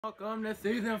Welcome to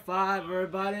season 5,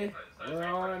 everybody. We're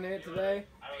on it today.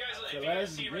 So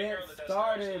let's get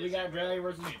started. We got Dragon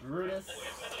versus Brutus.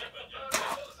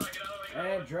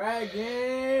 And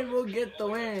Dragon will get the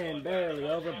win, barely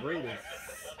over Brutus.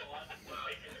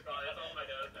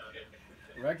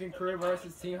 Wrecking Crew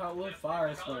versus Team Hot with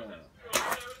Firestorm.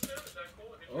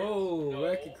 Oh,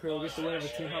 Wrecking Crew gets the win over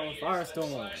Team Hot with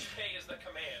Firestorm.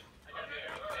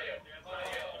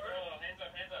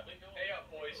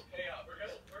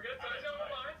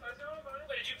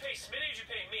 Smitty, did you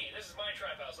pay me? This is my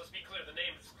trap house. Let's be clear. The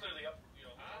name is clearly up,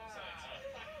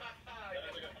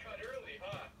 cut early,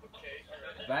 huh? Okay.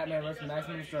 Batman versus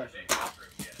Maximum Destruction.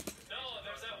 No,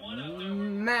 there's that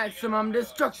one. Maximum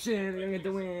Destruction gonna get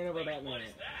the win over Batman.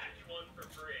 One for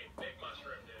free. Big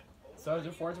mushroom, dude.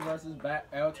 Soldier Fortune versus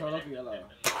El Toro Yellow.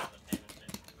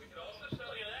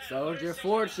 Soldier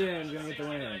Fortune gonna get the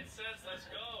win. Let's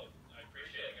go. I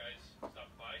appreciate it, guys. Stop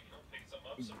by, pick some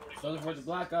up. Soldier Fortune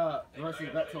Black Ops versus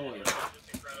Reptoid.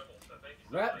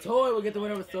 Reptoid will get the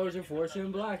win over Soldier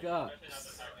Fortune Black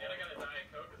Ops.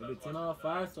 It'll be Team Hot with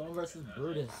Firestorm versus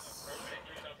Brutus.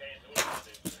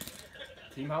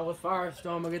 Team Hot with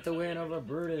Firestorm will get the win over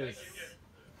Brutus.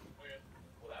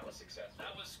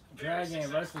 Dragon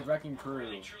versus Wrecking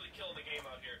Crew.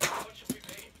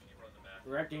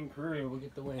 Wrecking Crew will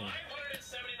get the win. $579.69.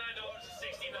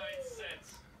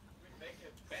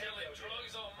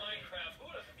 Drugs on Minecraft. Who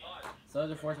would have thought?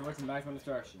 Soldier Fortune versus Maximum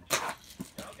Destruction.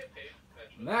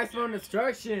 Maximum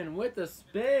Destruction with the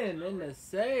spin and the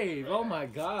save. Oh my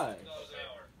god.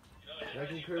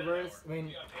 Wrecking Crew versus,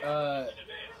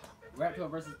 Reptoid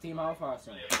versus Team Hot with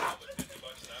Firestorm.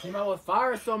 Team Hot with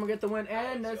Firestorm will get the win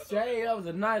and the save. That was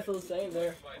a nice little save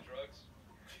there.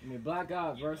 Black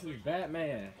Ops versus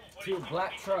Batman. 2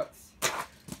 black trucks.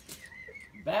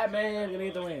 Batman gonna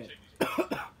get the win.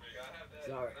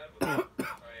 Sorry.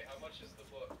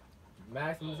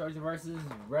 Maximum Destruction versus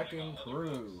Wrecking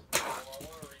Crew.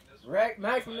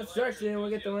 Maximum Destruction will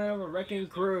get the win over Wrecking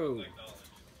Crew.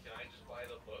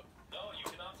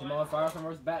 Team Hot with Firestorm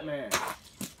versus Batman.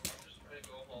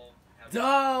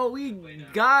 Oh, we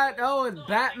got, it's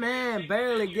Batman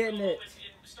barely getting it.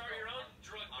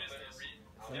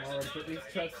 Someone put these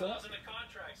trucks up.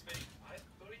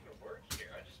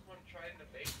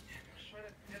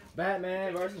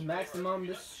 Batman versus Maximum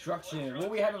Destruction. Will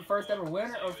we have a first ever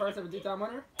winner or first ever 2-time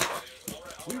winner?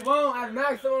 We won't have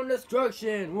Maximum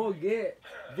Destruction. We'll get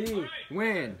the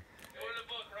win.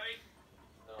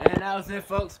 And that was it,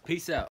 folks. Peace out.